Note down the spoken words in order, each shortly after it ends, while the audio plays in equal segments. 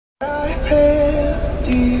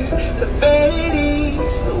the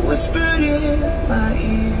vanities that whispered in my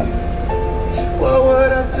ear. What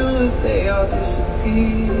would I do if they all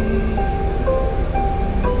disappeared?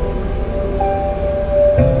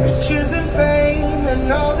 Riches and fame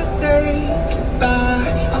and all that they could buy,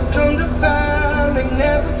 I've come to find they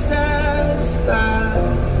never satisfy.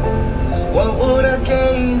 What would I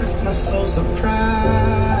gain if my soul's the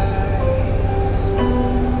prize?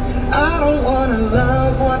 I don't wanna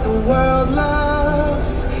love what the world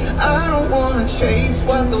loves. I don't wanna chase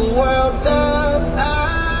what the world does.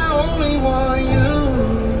 I only want you.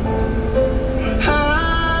 I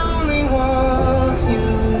only want you.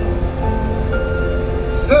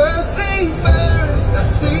 First things first, I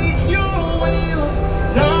seek your will,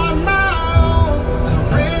 not my own.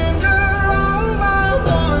 Surrender all my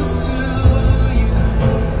wants to you.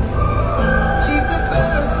 Keep the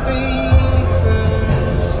best thing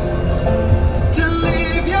first. To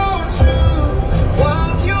live your truth,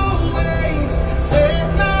 walk your ways, set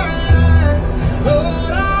my eyes.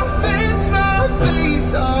 Lord, I'll fix my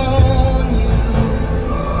face on you.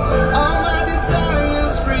 All my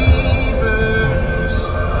desires reverse.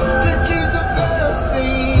 To keep the first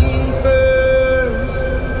thing first.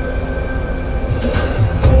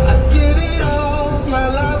 I give it all, my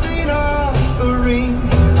life in offering.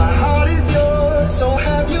 My heart is yours, so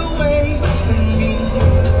have your way in me.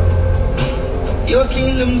 Your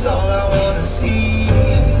kingdom's all I wanna see.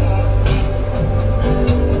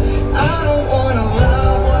 I don't wanna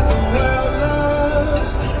love what the world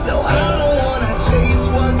loves. No, I don't wanna chase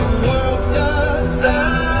what the world does. I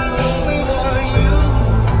only want you.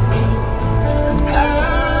 I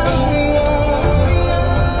only want you.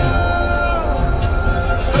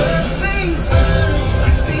 First things first, I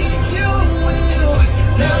seek your will,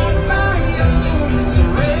 not my own.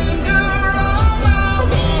 Surrender all my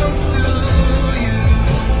wants to you.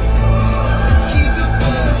 Keep the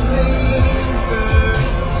first thing first.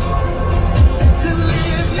 To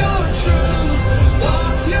live your truth,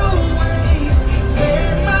 walk your ways,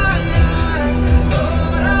 set my eyes.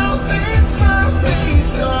 Lord, I'll fix my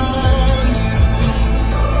face on you.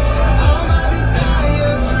 All my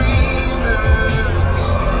desires reverse.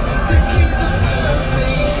 To keep the first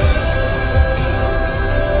thing first.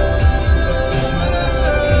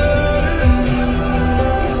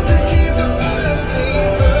 To keep the first thing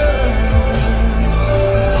first.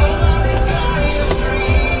 All my desires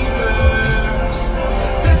reverse.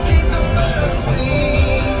 To keep the first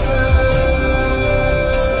thing first.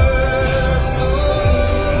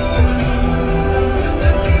 To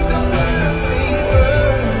keep the first thing first.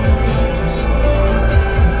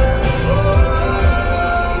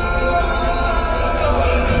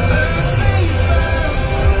 First things first,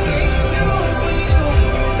 seek your will,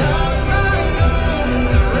 not my own.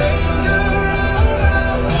 Surrender all I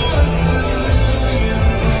want to you.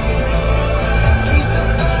 Keep the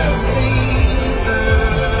first thing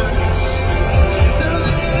first. To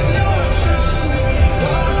live your truth,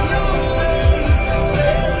 walk your ways,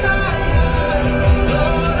 set my eyes.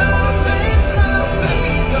 Lord, I'll fix my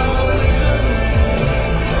face on you.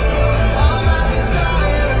 All my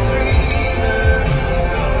desires reverse.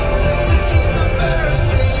 To keep the first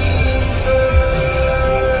thing first.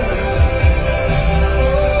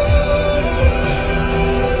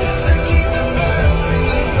 To keep the first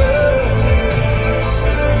thing first.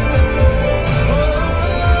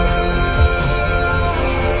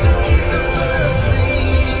 To keep the first thing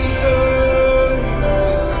first.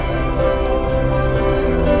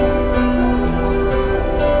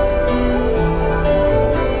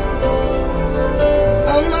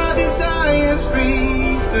 All my desires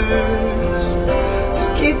reverse. To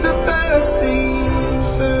keep the first thing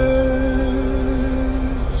first.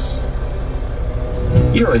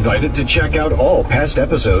 You're invited to check out all past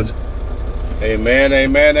episodes. Amen,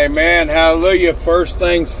 amen, amen. Hallelujah. First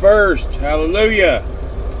things first. Hallelujah.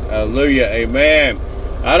 Hallelujah. Amen.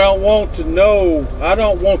 I don't want to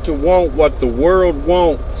want what the world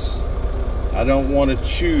wants. I don't want to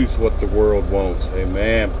choose what the world wants.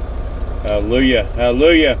 Amen. Hallelujah.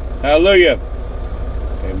 Hallelujah. Hallelujah.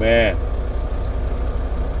 Amen.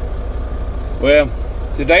 Well,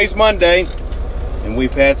 today's Monday, and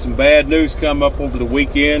we've had some bad news come up over the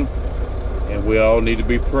weekend, and we all need to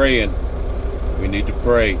be praying. We need to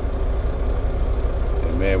pray.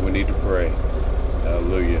 Amen. We need to pray.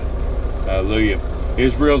 Hallelujah. Hallelujah.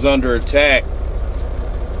 Israel's under attack,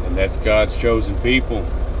 and that's God's chosen people.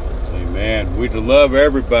 Amen. We're to love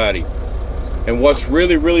everybody. And what's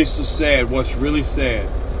really so sad,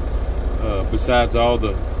 besides all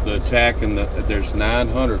the attack, and there's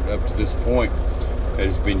 900 up to this point that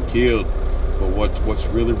has been killed. But what's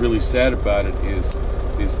really sad about it is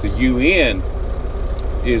the UN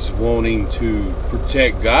is wanting to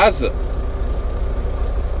protect Gaza.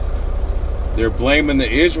 They're blaming the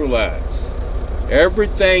Israelites.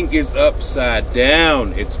 Everything is upside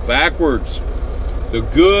down. It's backwards. The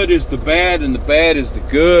good is the bad and the bad is the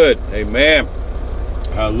good. Amen.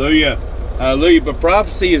 Hallelujah. Hallelujah. But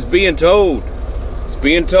prophecy is being told. It's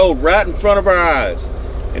being told right in front of our eyes.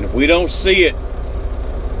 And if we don't see it,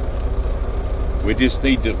 we just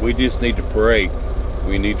need to pray.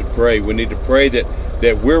 We need to pray. We need to pray that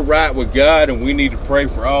we're right with God, and we need to pray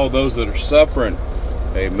for all those that are suffering.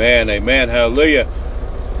 Amen. Amen. Hallelujah.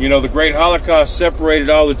 You know, the great Holocaust separated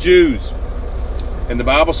all the Jews. And the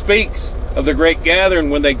Bible speaks of the great gathering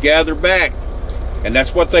when they gathered back. And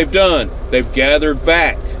that's what they've done. They've gathered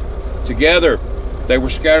back together. They were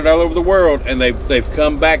scattered all over the world, and they've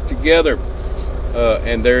come back together.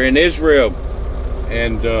 And they're in Israel.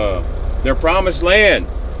 And their promised land.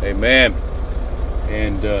 Amen.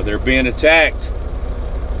 And they're being attacked.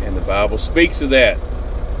 And the Bible speaks of that.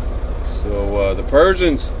 So the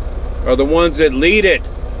Persians are the ones that lead it.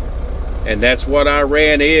 And that's what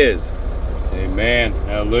Iran is. Amen.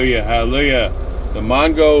 Hallelujah. Hallelujah. The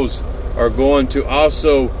Mongols are going to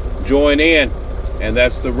also join in. And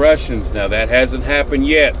that's the Russians. Now that hasn't happened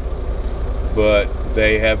yet. But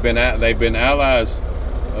they've been allies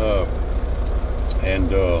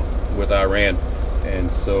with Iran.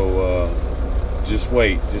 And so just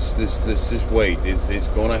wait. Just wait. It's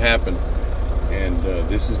going to happen. And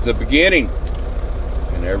this is the beginning.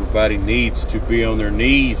 And everybody needs to be on their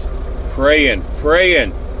knees praying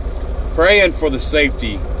for the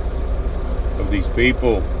safety of these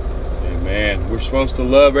people. Amen. We're supposed to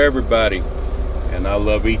love everybody. And I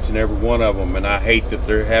love each and every one of them. And I hate that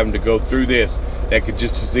they're having to go through this. That could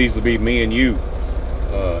just as easily be me and you.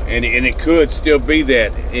 And it could still be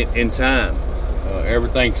that in time.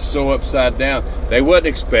 Everything's so upside down. They wasn't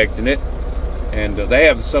expecting it. And they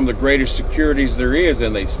have some of the greatest securities there is.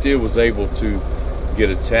 And they still was able to get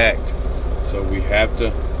attacked. So we have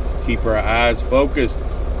to keep our eyes focused.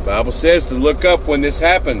 The Bible says to look up when this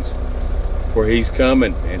happens. For he's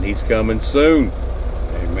coming. And he's coming soon.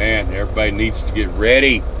 Amen. Everybody needs to get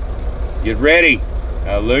ready. Get ready.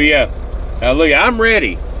 Hallelujah. Hallelujah. I'm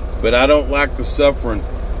ready. But I don't like the suffering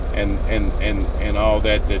and all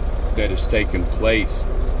that is taking place.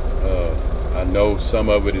 I know some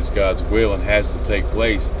of it is God's will and has to take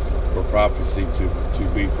place for prophecy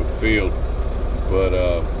to be fulfilled. But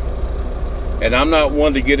and I'm not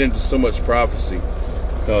one to get into so much prophecy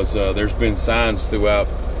because there's been signs throughout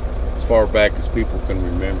as far back as people can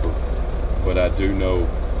remember. But I do know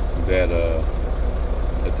that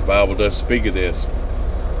the Bible does speak of this.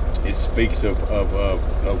 It speaks of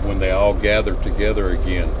when they all gather together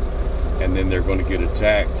again, and then they're going to get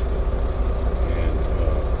attacked. And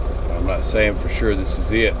I'm not saying for sure this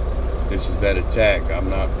is it. This is that attack.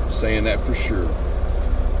 I'm not saying that for sure.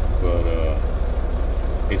 But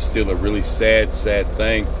it's still a really sad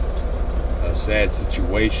thing, a sad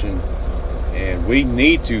situation, and we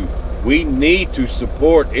need to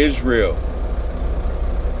support Israel.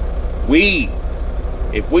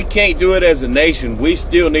 If we can't do it as a nation, we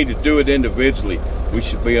still need to do it individually. We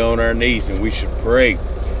should be on our knees and we should pray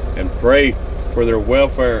and pray for their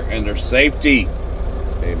welfare and their safety.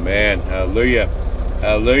 Amen. Hallelujah.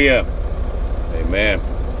 Hallelujah. Amen.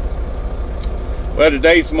 Well,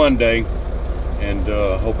 today's Monday, and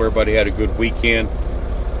I hope everybody had a good weekend.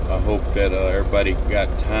 I hope that everybody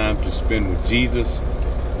got time to spend with Jesus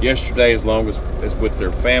yesterday as long as with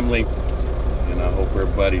their family. And I hope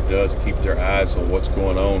everybody does keep their eyes on what's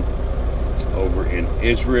going on over in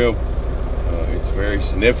Israel. It's very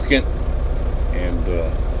significant, and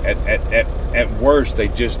at worst, they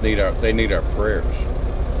just need our prayers.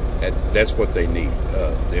 That's what they need.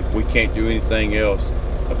 If we can't do anything else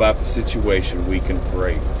about the situation, we can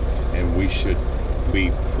pray, and we should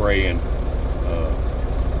be praying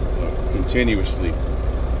continuously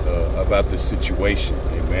about this situation.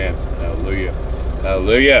 Amen. Hallelujah.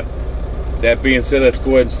 Hallelujah. That being said, let's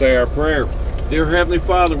go ahead and say our prayer. Dear Heavenly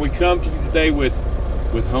Father, we come to you today with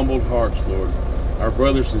humbled hearts, Lord. Our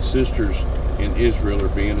brothers and sisters in Israel are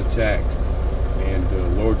being attacked.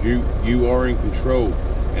 And Lord, you are in control,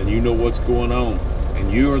 and you know what's going on.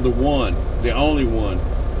 And you are the only one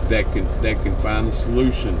that can find the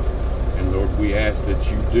solution. And Lord, we ask that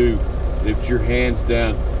you do lift your hands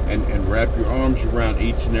down and wrap your arms around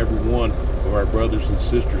each and every one of our brothers and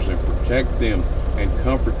sisters and protect them and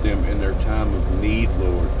comfort them in their time of need,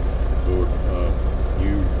 Lord. Lord,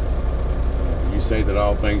 you say that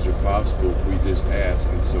all things are possible if we just ask,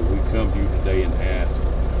 and so we come to you today and ask.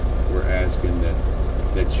 We're asking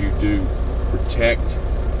that you do protect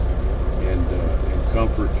and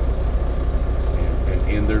comfort and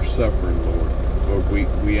in their suffering, Lord. Lord,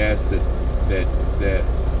 we ask that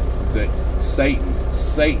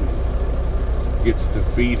Satan gets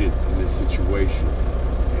defeated in this situation.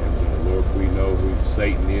 And Lord, we know who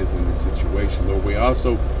Satan is in this situation. Lord, we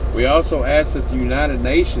also ask that the United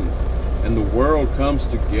Nations and the world comes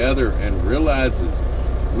together and realizes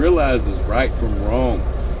right from wrong,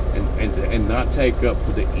 and not take up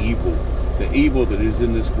for the evil that is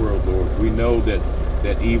in this world, Lord. We know that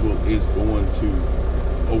evil is going to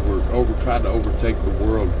try to overtake the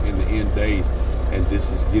world in the end days, and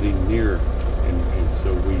this is getting nearer. And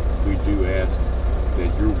so we do ask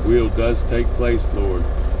that your will does take place, Lord,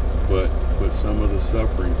 but some of the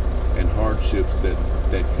suffering and hardships that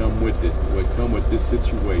come with it, what come with this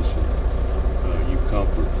situation, you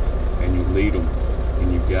comfort and you lead them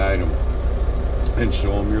and you guide them and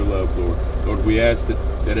show them your love, Lord. Lord, we ask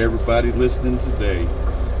that everybody listening today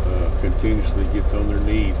continuously gets on their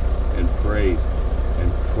knees and prays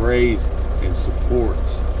and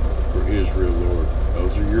supports for Israel, Lord.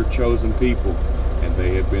 Those are your chosen people, and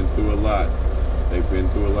they have been through a lot. They've been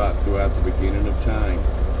through a lot throughout the beginning of time.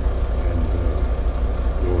 And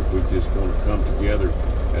Lord, we just want to come together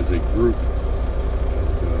as a group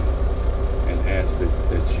and ask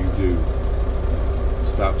that you do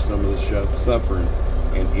stop some of the suffering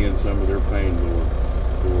and end some of their pain, Lord.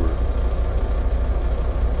 For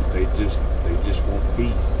they just want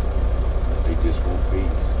peace. They just want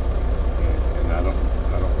peace. And I don't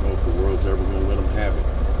know if the world's ever going to let them have it.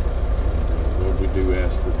 And, Lord, we do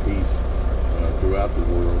ask for peace throughout the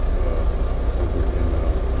world, over in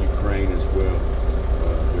Ukraine as well.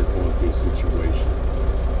 They're going through a situation.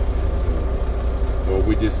 And, Lord,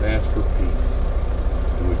 we just ask for peace.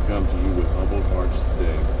 And we come to you with humbled hearts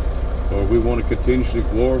today. Lord, we want to continuously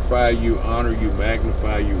glorify you, honor you,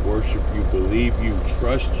 magnify you, worship you, believe you,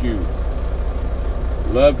 trust you,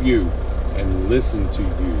 love you, and listen to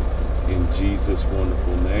you in Jesus'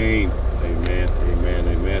 wonderful name. Amen, amen,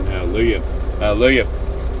 amen. Hallelujah, hallelujah.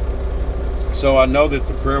 So I know that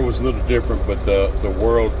the prayer was a little different, but the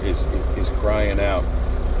world is crying out.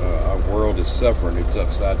 Our world is suffering. It's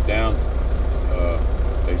upside down.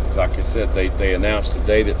 Like I said, they announced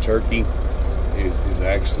today that Turkey is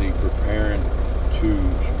actually preparing to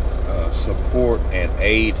support and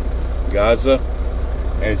aid Gaza,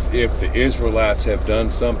 as if the Israelites have done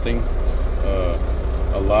something. A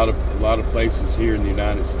lot of places here in the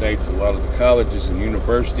United States, a lot of the colleges and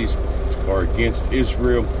universities are against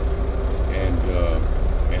Israel, and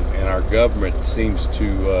our government seems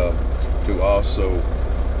to also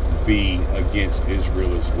be against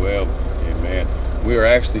Israel as well. Amen. We are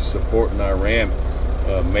actually supporting Iran,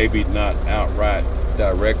 maybe not outright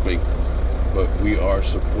directly, but we are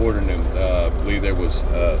supporting them. I believe there was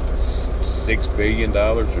 $6 billion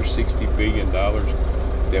or $60 billion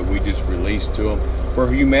that we just released to them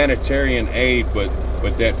for humanitarian aid, but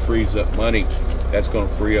that frees up money. That's going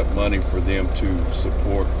to free up money for them to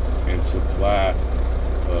support and supply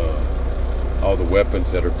all the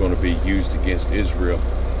weapons that are going to be used against Israel.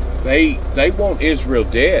 They want Israel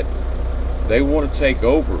dead. They want to take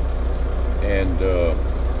over, and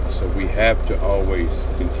so we have to always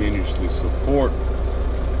continuously support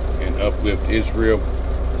and uplift Israel.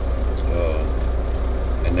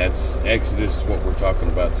 And that's Exodus, what we're talking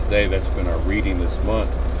about today. That's been our reading this month.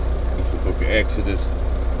 It's the book of Exodus,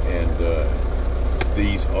 and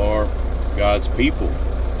these are God's people,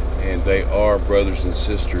 and they are brothers and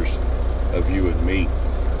sisters of you and me.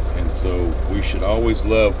 And so we should always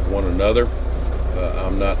love one another.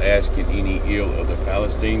 I'm not asking any ill of the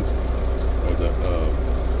Palestinians or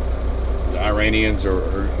the Iranians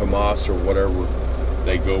or Hamas or whatever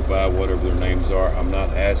they go by, whatever their names are. I'm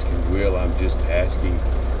not asking will. I'm just asking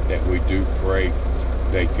that we do pray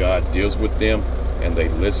that God deals with them and they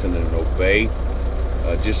listen and obey,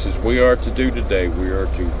 just as we are to do today. We are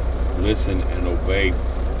to listen and obey.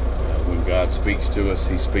 When God speaks to us,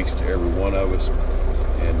 He speaks to every one of us.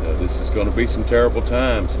 And this is going to be some terrible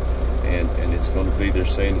times. And it's going to be, they're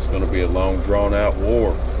saying it's going to be a long, drawn-out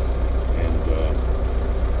war.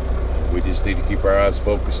 And we just need to keep our eyes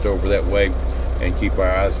focused over that way and keep our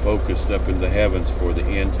eyes focused up in the heavens, for the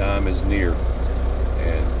end time is near.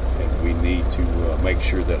 And we need to make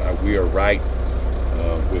sure that we are right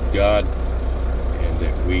with God, and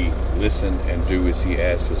that we listen and do as He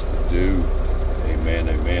asks us to do. Amen,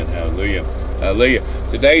 amen, hallelujah, hallelujah.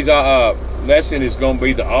 Today's lesson is going to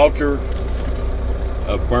be the altar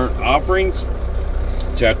of burnt offerings,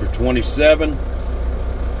 chapter 27.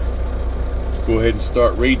 Let's go ahead and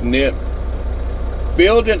start reading it.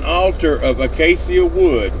 Build an altar of acacia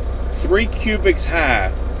wood, 3 cubits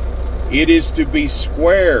high. It is to be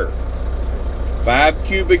square, 5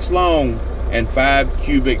 cubits long, and 5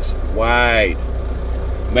 cubits wide.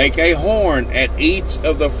 Make a horn at each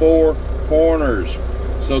of the 4 corners,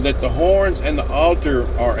 so that the horns and the altar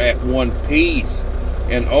are at one piece,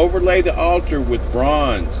 and overlay the altar with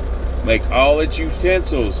bronze. Make all its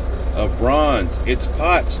utensils of bronze, its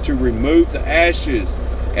pots to remove the ashes,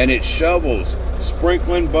 and its shovels,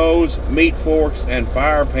 sprinkling bowls, meat forks, and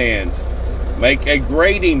fire pans. Make a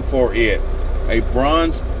grating for it, a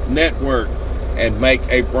bronze network, and make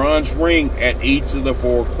a bronze ring at each of the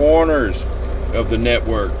 4 corners of the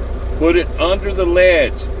network. Put it under the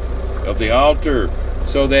ledge of the altar,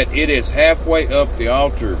 so that it is halfway up the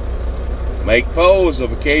altar. Make poles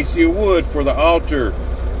of acacia wood for the altar,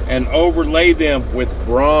 and overlay them with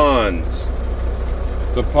bronze.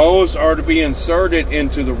 The poles are to be inserted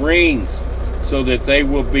into the rings, so that they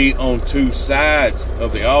will be on 2 sides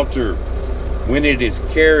of the altar when it is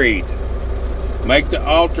carried. Make the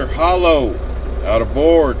altar hollow out of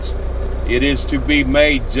boards. It is to be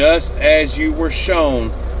made just as you were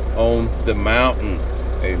shown on the mountain.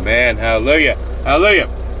 Amen. Hallelujah. Hallelujah.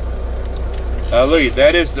 Hallelujah.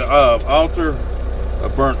 That is the altar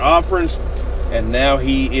of burnt offerings. And now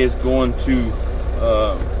he is going to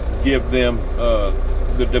give them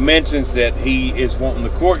the dimensions that he is wanting the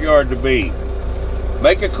courtyard to be.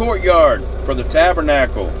 Make a courtyard for the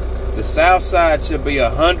tabernacle. The south side should be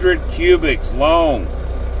 100 cubits long,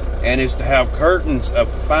 and is to have curtains of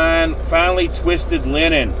finely twisted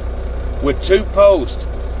linen, with 2 posts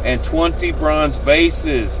and 20 bronze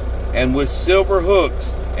bases, and with silver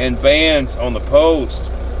hooks and bands on the post.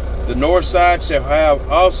 The north side shall have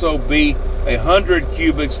also be 100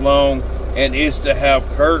 cubits long, and is to have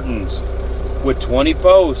curtains with 20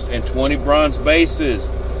 posts and 20 bronze bases,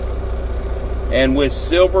 and with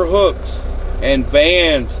silver hooks and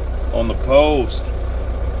bands on the post.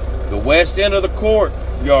 The west end of the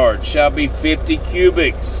courtyard shall be 50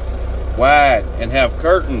 cubits wide, and have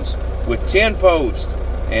curtains with 10 posts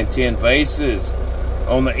and 10 bases.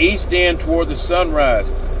 On the east end toward the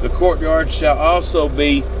sunrise, the courtyard shall also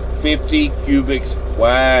be 50 cubits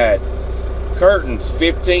wide. Curtains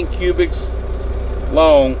 15 cubits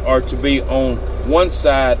long are to be on one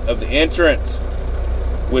side of the entrance,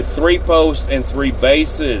 with 3 posts and 3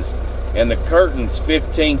 bases, and the curtains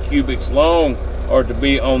 15 cubits long are to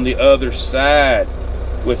be on the other side,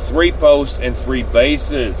 with 3 posts and 3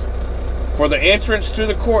 bases. For the entrance to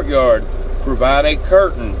the courtyard, provide a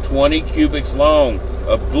curtain 20 cubits long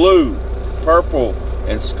of blue, purple,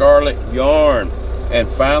 and scarlet yarn, and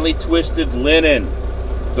finely twisted linen,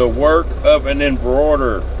 the work of an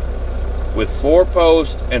embroiderer, with 4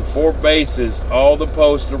 posts and 4 bases. All the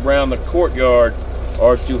posts around the courtyard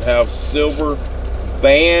are to have silver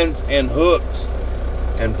bands and hooks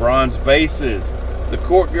and bronze bases. The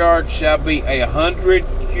courtyard shall be 100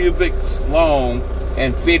 cubits long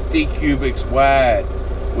and 50 cubits wide,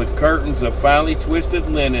 with curtains of finely twisted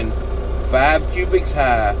linen, 5 cubits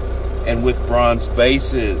high, and with bronze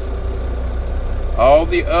bases. All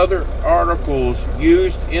the other articles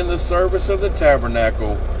used in the service of the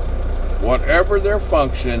tabernacle, whatever their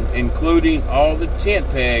function, including all the tent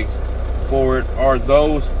pegs for it, are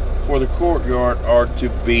those for the courtyard, are to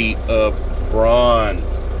be of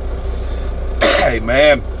bronze.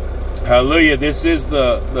 Amen. Hallelujah. This is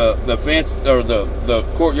the fence, or the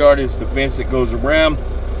courtyard is the fence that goes around,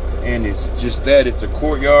 and it's just that, it's a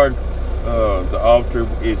courtyard. The altar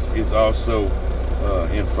is also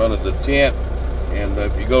in front of the tent. And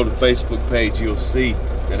if you go to the Facebook page, you'll see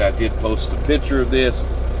that I did post a picture of this,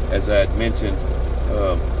 as I had mentioned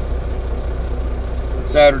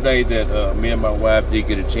Saturday, that me and my wife did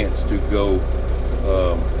get a chance to go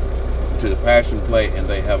to the Passion Play, and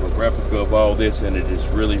they have a replica of all this, and it is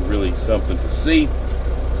really, really something to see.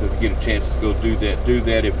 So if you get a chance to go do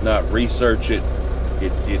that. If not, research it.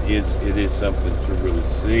 It is something to really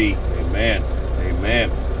see. Amen.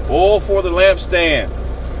 Amen. Oil for the lampstand.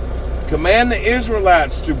 Command the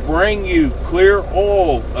Israelites to bring you clear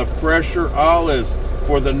oil of pressure olives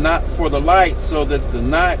for the light, so that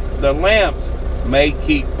the lamps may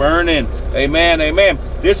keep burning. Amen. Amen.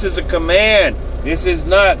 This is a command. This is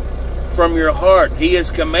not from your heart. He is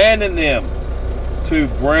commanding them to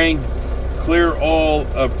bring clear oil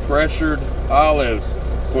of pressured olives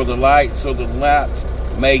for the light, so the lights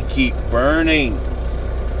may keep burning.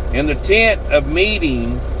 In the tent of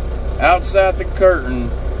meeting, outside the curtain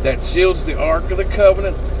that shields the Ark of the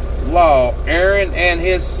Covenant law, Aaron and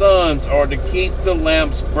his sons are to keep the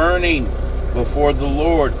lamps burning before the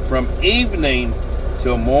Lord from evening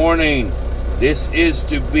till morning. This is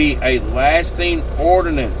to be a lasting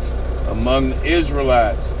ordinance among the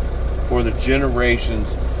Israelites for the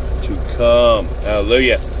generations to come.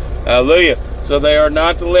 Hallelujah. Hallelujah. So they are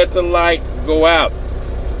not to let the light go out.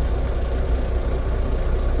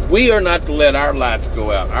 We are not to let our lights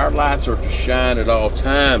go out. Our lights are to shine at all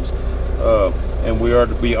times. And we are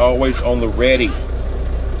to be always on the ready.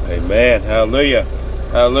 Amen. Hallelujah.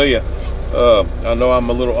 Hallelujah. I know I'm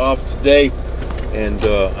a little off today, and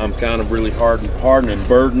I'm kind of really hardened and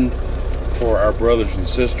burdened for our brothers and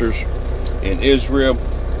sisters in Israel,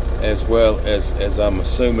 as well as I'm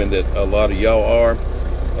assuming that a lot of y'all are.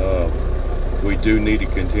 We do need to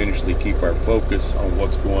continuously keep our focus on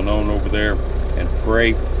what's going on over there, and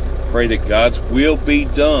pray that God's will be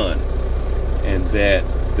done, and that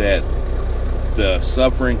the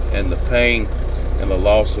suffering and the pain and the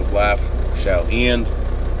loss of life shall end.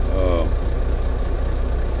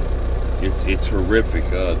 It's horrific.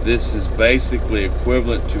 This is basically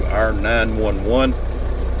equivalent to our 911,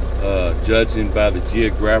 judging by the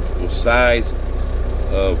geographical size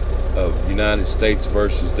of United States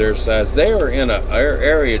versus their size. They are in an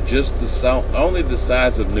area just only the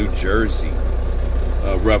size of New Jersey,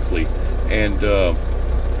 roughly, and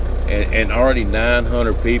already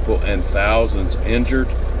 900 people and thousands injured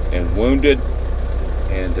and wounded,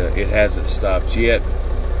 and it hasn't stopped yet.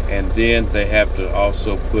 And then they have to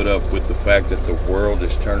also put up with the fact that the world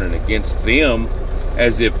is turning against them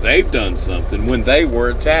as if they've done something when they were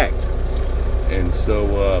attacked. And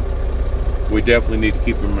so we definitely need to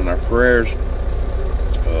keep them in our prayers.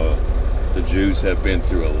 The Jews have been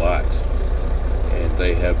through a lot, and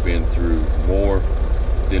they have been through more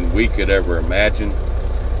than we could ever imagine.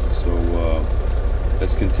 So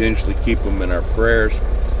let's continuously keep them in our prayers.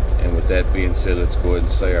 And with that being said, let's go ahead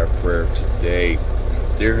and say our prayer today.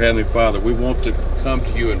 Dear Heavenly Father, we want to come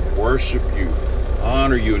to you and worship you,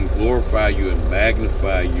 honor you and glorify you and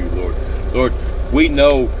magnify you, Lord. Lord, we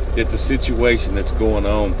know that the situation that's going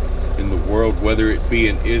on in the world, whether it be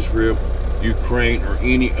in Israel, Ukraine, or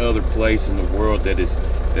any other place in the world that is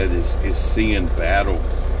seeing battle,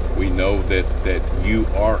 we know that you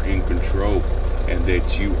are in control, and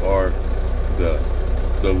that you are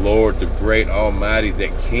the Lord, the great Almighty,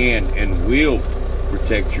 that can and will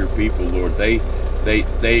protect your people, Lord.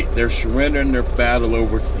 They're surrendering their battle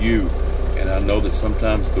over to you, and I know that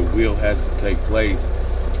sometimes the will has to take place,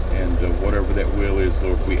 and whatever that will is,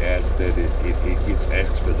 Lord, we ask that it gets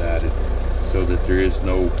expedited, so that there is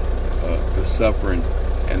no the suffering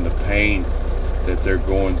and the pain that they're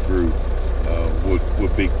going through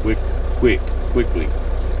would be quickly.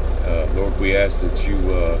 Lord, we ask that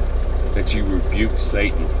you rebuke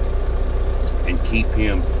Satan and keep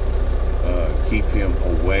him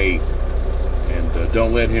away, and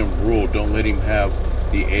don't let him rule. Don't let him have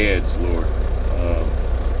the edge, Lord.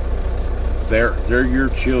 They're your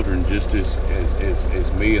children, just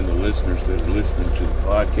as me and the listeners that are listening to the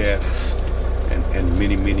podcast, and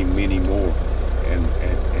many more. And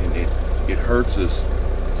it hurts us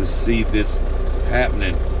to see this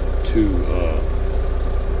happening to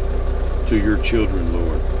your children,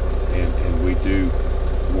 Lord. And we do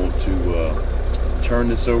want to turn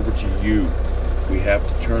this over to you. We have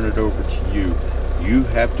to turn it over to you. You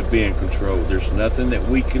have to be in control. There's nothing that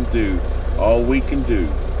we can do. All we can do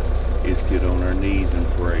is get on our knees and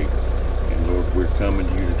pray. And Lord, we're coming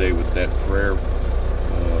to you today with that prayer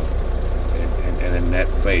and in that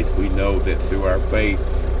faith. We know that through our faith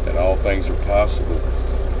that all things are possible,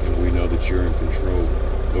 and we know that you're in control.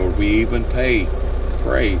 Lord, we even pray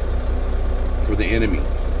for the enemy,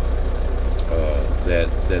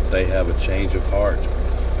 that they have a change of heart,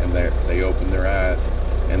 and that they open their eyes,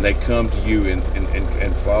 and they come to you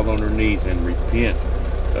and fall on their knees and repent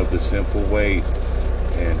of the sinful ways.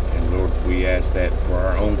 And Lord, we ask that for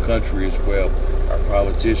our own country as well. Our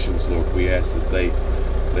politicians, Lord, we ask that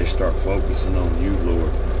they start focusing on you,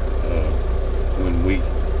 Lord. When we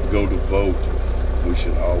go to vote, we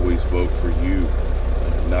should always vote for you,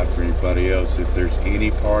 not for anybody else. If there's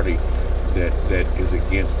any party that is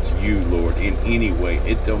against you, Lord, in any way,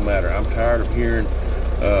 it don't matter. I'm tired of hearing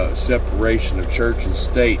separation of church and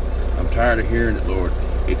state. I'm tired of hearing it, Lord.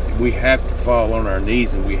 We have to fall on our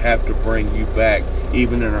knees, and we have to bring you back,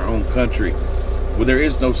 even in our own country, where there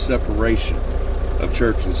is no separation of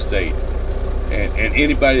church and state. And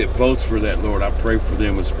anybody that votes for that, Lord, I pray for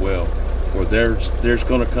them as well. For there's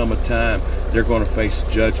going to come a time they're going to face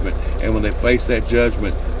judgment. And when they face that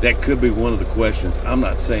judgment, that could be one of the questions. I'm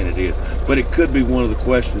not saying it is, but it could be one of the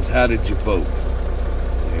questions. How did you vote?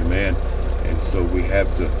 Amen. And so we have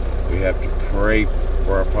to pray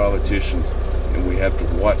for our politicians, and we have to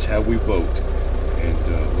watch how we vote.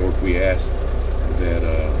 And Lord, we ask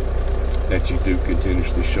that you do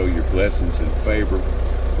continuously show your blessings and favor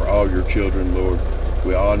for all your children, Lord.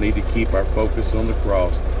 We all need to keep our focus on the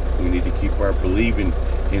cross. We need to keep our believing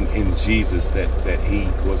in Jesus, that he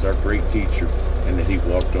was our great teacher, and that he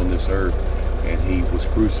walked on this earth, and he was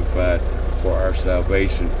crucified for our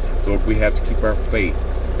salvation. Lord, we have to keep our faith,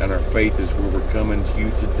 and our faith is where we're coming to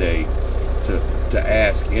you today to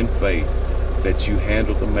ask in faith that you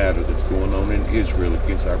handle the matter that's going on in Israel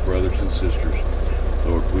against our brothers and sisters.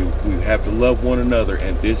 Lord, we have to love one another,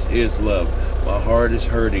 and this is love. My heart is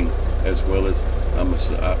hurting, as well as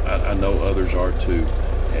I know others are too.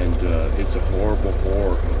 And it's a horrible,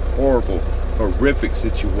 horrific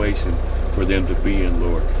situation for them to be in,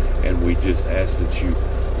 Lord. And we just ask that you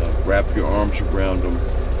wrap your arms around them,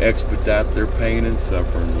 expedite their pain and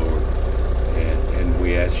suffering, Lord. And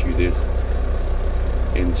we ask you this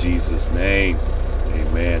in Jesus' name.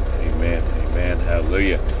 Amen, amen, amen.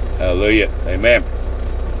 Hallelujah, hallelujah, amen.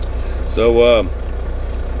 So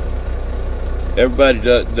everybody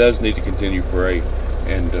does need to continue to pray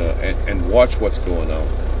and watch what's going on.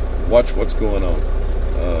 Watch what's going on.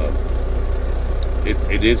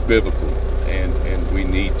 It is biblical, and we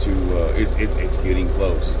need to. It's getting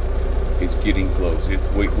close. It's getting close.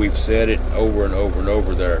 We've said it over and over and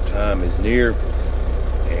over that our time is near,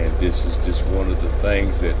 and this is just one of the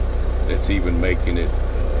things that's even making it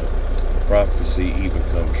prophecy even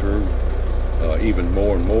come true, even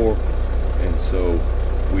more and more. And so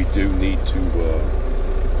we do need to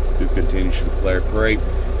continue to pray,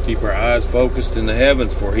 keep our eyes focused in the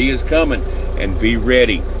heavens, for he is coming, and be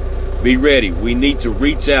ready. Be ready. We need to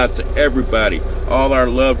reach out to everybody, all our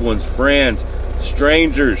loved ones, friends,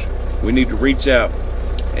 strangers. We need to reach out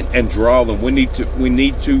and draw them. We need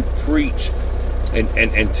to preach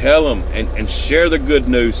and tell them and share the good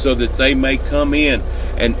news, so that they may come in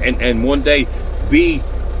and one day be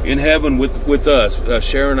in heaven with us,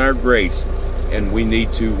 sharing our grace. And we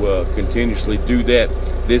need to continuously do that.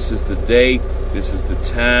 This is the day, this is the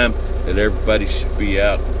time that everybody should be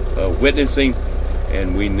out witnessing,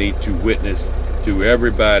 and we need to witness to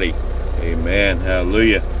everybody. Amen.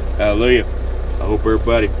 Hallelujah. Hallelujah. I hope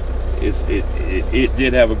everybody it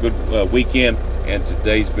did have a good weekend, and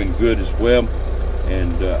today's been good as well.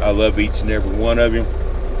 And I love each and every one of you.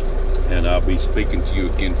 And I'll be speaking to you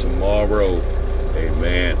again tomorrow.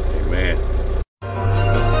 Amen. Amen.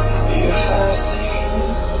 If I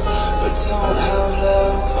sing but don't have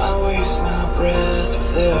love, I waste my breath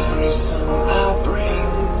with every song I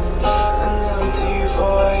bring. An empty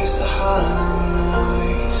voice, a hollow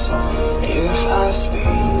noise. If I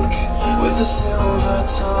speak with a silver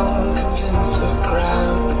tongue, convince the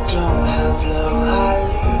crowd but don't have love, I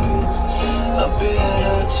leave a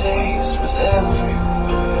bitter taste with every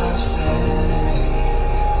word I say.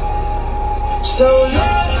 So